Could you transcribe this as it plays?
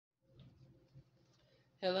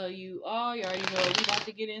Hello, you all. You already know what we about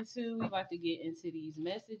to get into. We about to get into these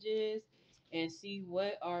messages and see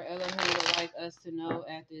what our Elohim would like us to know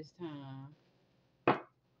at this time.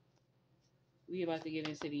 We about to get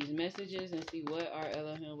into these messages and see what our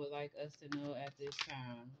Elohim would like us to know at this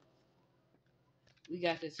time. We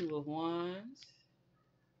got the Two of Wands,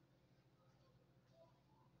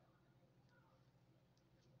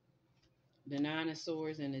 the Nine of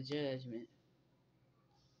Swords, and the Judgment.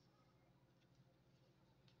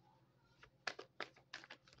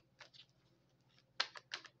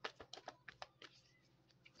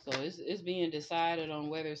 So it's being decided on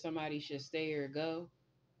whether somebody should stay or go.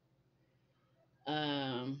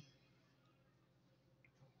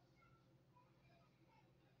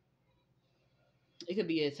 It could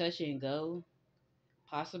be a touch and go,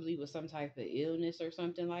 possibly with some type of illness or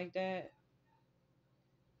something like that.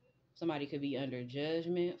 Somebody could be under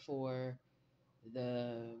judgment for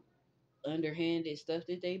the underhanded stuff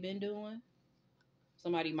that they've been doing.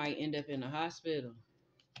 Somebody might end up in a hospital,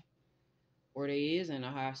 or they is in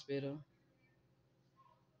a hospital.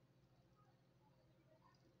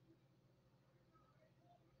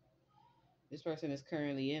 This person is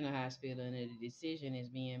currently in a hospital, and a decision is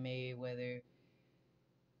being made whether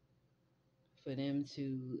for them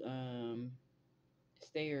to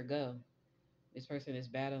stay or go. This person is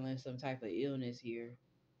battling some type of illness here.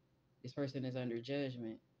 This person is under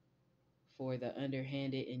judgment for the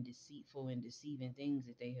underhanded and deceitful and deceiving things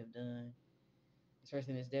that they have done. This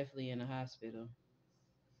person is definitely in a hospital.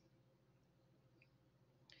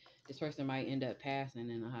 This person might end up passing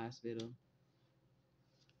in a hospital.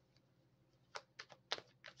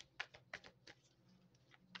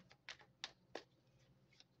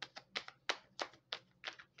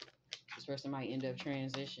 This person might end up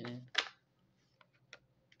transitioning.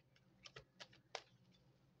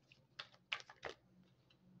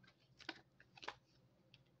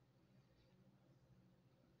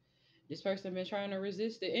 This person been trying to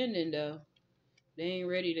resist the ending though. They ain't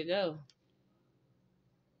ready to go.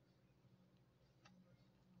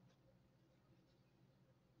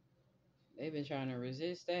 They've been trying to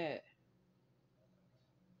resist that.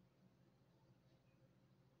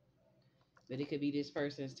 But it could be this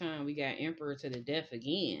person's time. We got Emperor to the death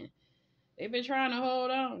again. They've been trying to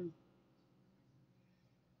hold on.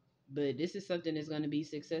 But this is something that's going to be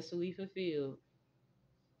successfully fulfilled.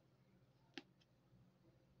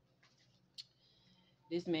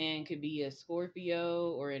 This man could be a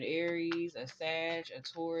Scorpio or an Aries, a Sag, a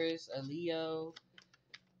Taurus, a Leo,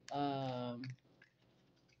 a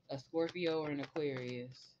Scorpio or an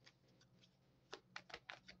Aquarius.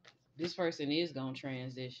 This person is going to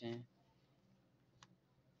transition.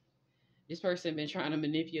 This person been trying to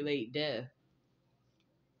manipulate death.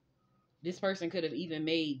 This person could have even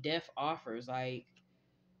made death offers, like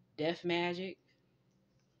death magic.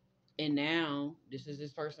 And now, this is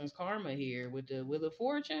this person's karma here with the Wheel of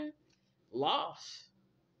Fortune. Loss.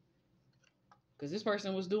 Because this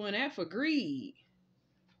person was doing that for greed.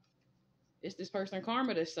 It's this person's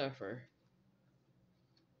karma to suffer.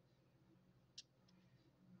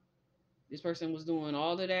 This person was doing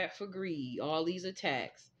all of that for greed. All these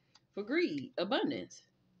attacks for greed. Abundance.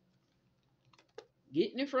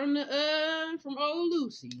 Getting it from old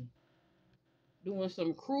Lucy. Doing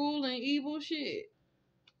some cruel and evil shit.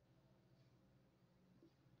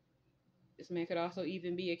 This man could also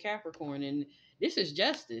even be a Capricorn. And this is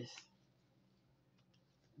justice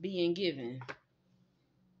being given.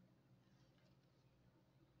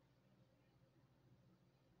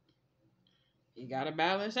 You gotta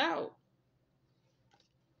balance out.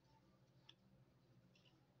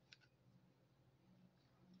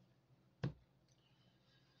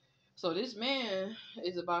 So this man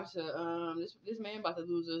is about to this man about to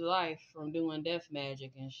lose his life from doing death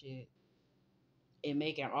magic and shit. And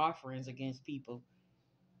making offerings against people.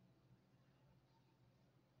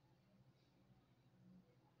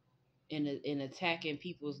 In attacking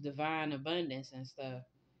people's divine abundance and stuff.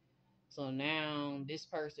 So now this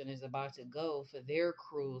person is about to go for their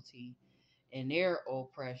cruelty and their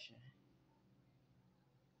oppression.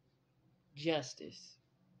 Justice.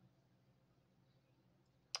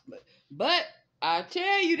 But I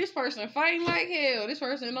tell you, this person fighting like hell. This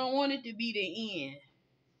person don't want it to be the end.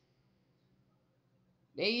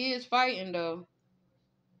 They is fighting though.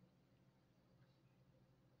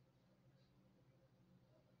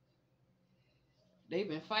 They've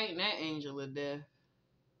been fighting that angel of death.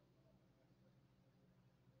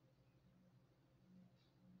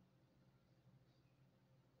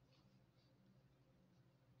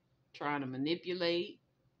 Trying to manipulate.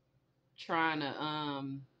 Trying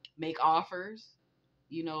to make offers.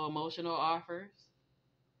 Emotional offers.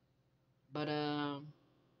 But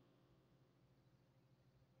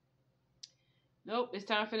Nope, it's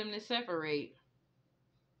time for them to separate.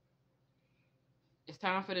 It's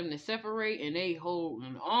time for them to separate, and they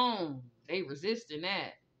holding on. They resisting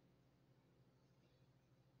that.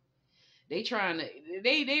 They trying to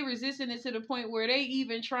they resisting it to the point where they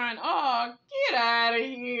even trying, oh, get out of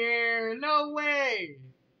here. No way.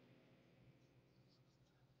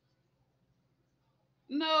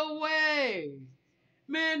 No way.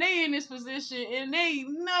 Man, they in this position and they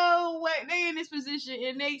no way. They in this position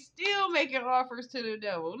and they still making offers to the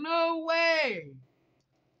devil. No way.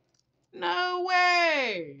 No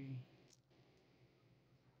way.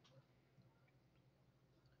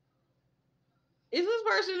 Is this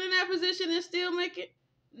person in that position and still making?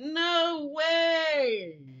 No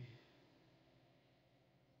way.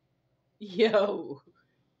 Yo.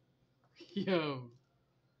 Yo.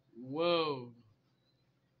 Whoa.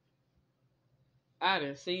 I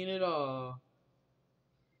done seen it all.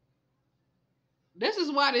 This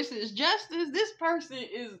is why this is justice. This person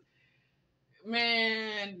is,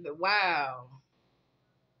 man, wow.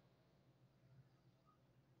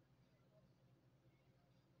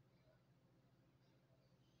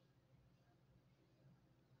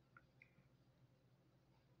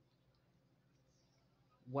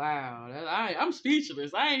 Wow. I'm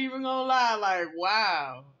speechless. I ain't even gonna lie. Like,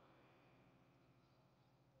 wow.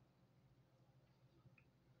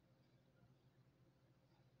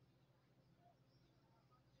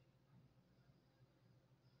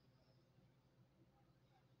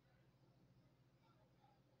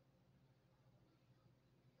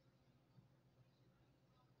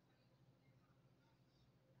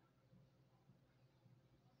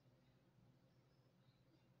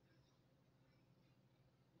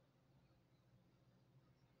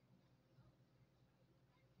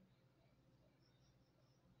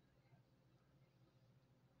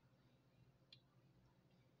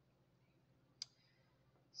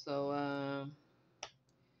 So,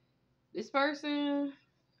 this person,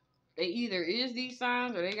 they either is these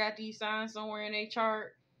signs or they got these signs somewhere in their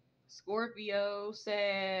chart. Scorpio,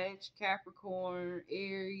 Sag, Capricorn,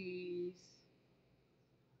 Aries,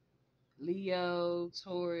 Leo,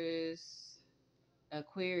 Taurus,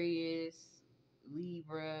 Aquarius,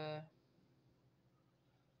 Libra.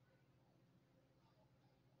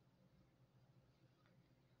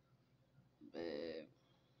 But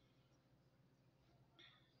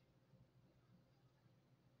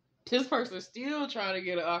this person's still trying to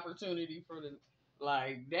get an opportunity for the,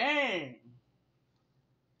 like, dang.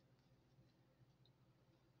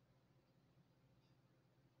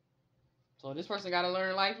 So this person got to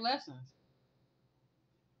learn life lessons.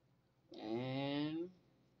 And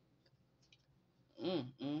mm,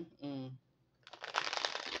 mm, mm.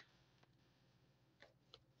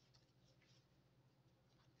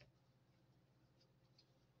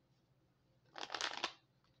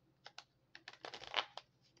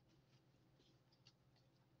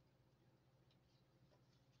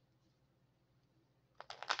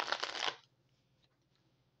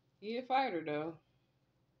 He a fighter though.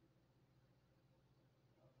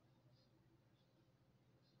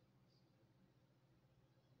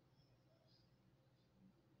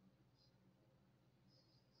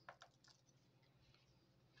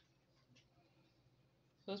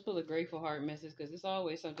 So let's pull a grateful heart message because it's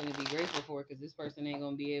always something to be grateful for because this person ain't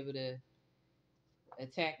gonna be able to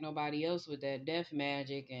attack nobody else with that death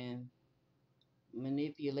magic and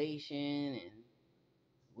manipulation and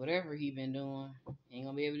whatever he been doing. Ain't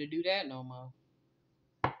gonna be able to do that no more.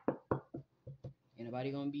 Ain't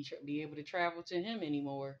nobody gonna be able to travel to him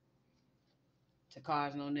anymore to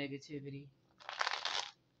cause no negativity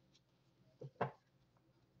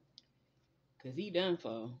because he done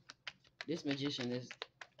for. This magician is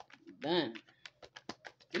done.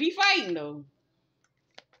 But he fighting though.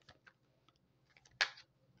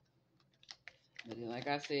 But then, like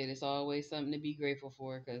I said, it's always something to be grateful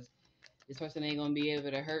for because this person ain't gonna be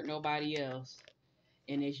able to hurt nobody else.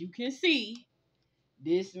 And as you can see,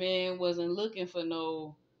 this man wasn't looking for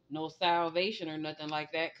no salvation or nothing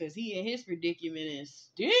like that because he in his predicament is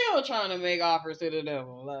still trying to make offers to the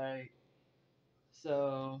devil. Like,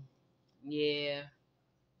 so yeah,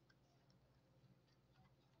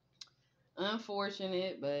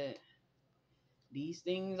 unfortunate, but these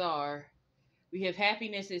things are. We have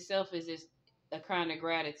happiness itself as a kind of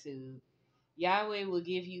gratitude. Yahweh will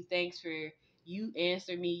give you thanks for you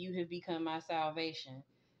answer me. You have become my salvation.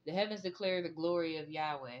 The heavens declare the glory of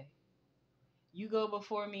Yahweh. You go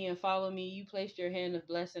before me and follow me. You placed your hand of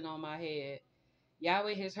blessing on my head.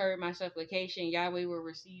 Yahweh has heard my supplication. Yahweh will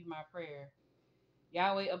receive my prayer.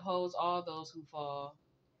 Yahweh upholds all those who fall.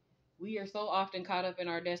 We are so often caught up in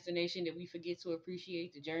our destination that we forget to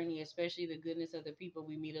appreciate the journey, especially the goodness of the people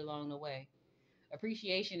we meet along the way.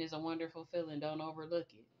 Appreciation is a wonderful feeling. Don't overlook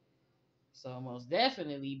it. So most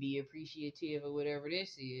definitely be appreciative of whatever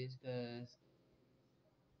this is, because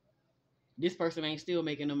this person ain't still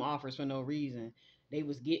making them offers for no reason. They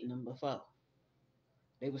was getting them before.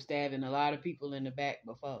 They was stabbing a lot of people in the back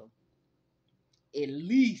before. At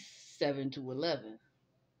least 7 to 11.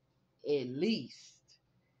 At least.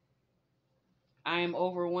 I am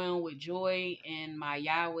overwhelmed with joy in my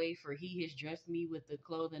Yahweh, for he has dressed me with the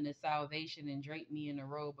clothing of salvation and draped me in the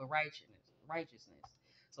robe of righteousness.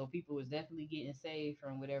 So people was definitely getting saved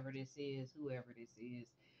from whatever this is, whoever this is.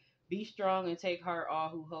 Be strong and take heart, all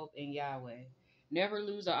who hope in Yahweh. Never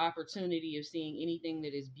lose an opportunity of seeing anything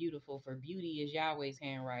that is beautiful, for beauty is Yahweh's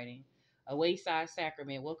handwriting. A wayside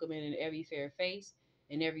sacrament, welcoming in every fair face,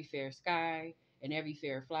 in every fair sky, in every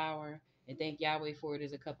fair flower, and thank Yahweh for it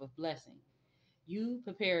as a cup of blessing. You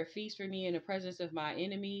prepare a feast for me in the presence of my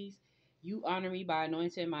enemies. You honor me by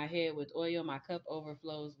anointing my head with oil. My cup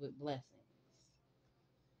overflows with blessings.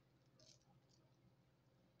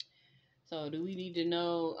 So, do we need to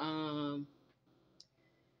know?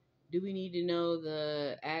 Do we need to know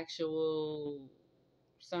the actual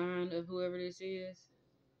sign of whoever this is?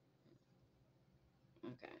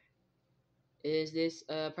 Okay. Is this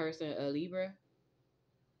person a Libra?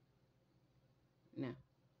 No.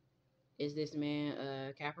 Is this man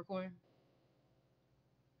a Capricorn?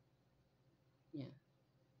 Yeah.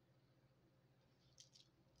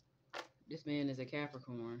 This man is a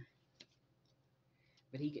Capricorn.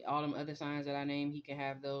 But all them other signs that I named, he can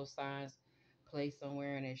have those signs placed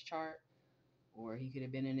somewhere in his chart. Or he could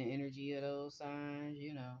have been in the energy of those signs,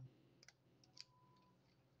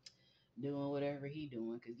 doing whatever he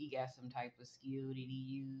doing, because he got some type of skill that he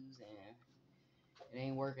use, and it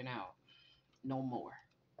ain't working out no more.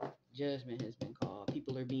 Judgment has been called.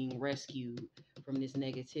 People are being rescued from this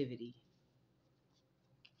negativity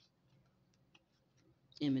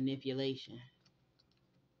and manipulation.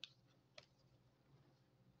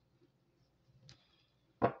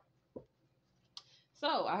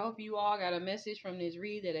 So I hope you all got a message from this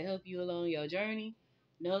read that'll help you along your journey.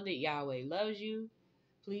 Know that Yahweh loves you.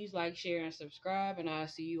 Please like, share, and subscribe, and I'll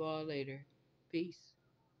see you all later. Peace.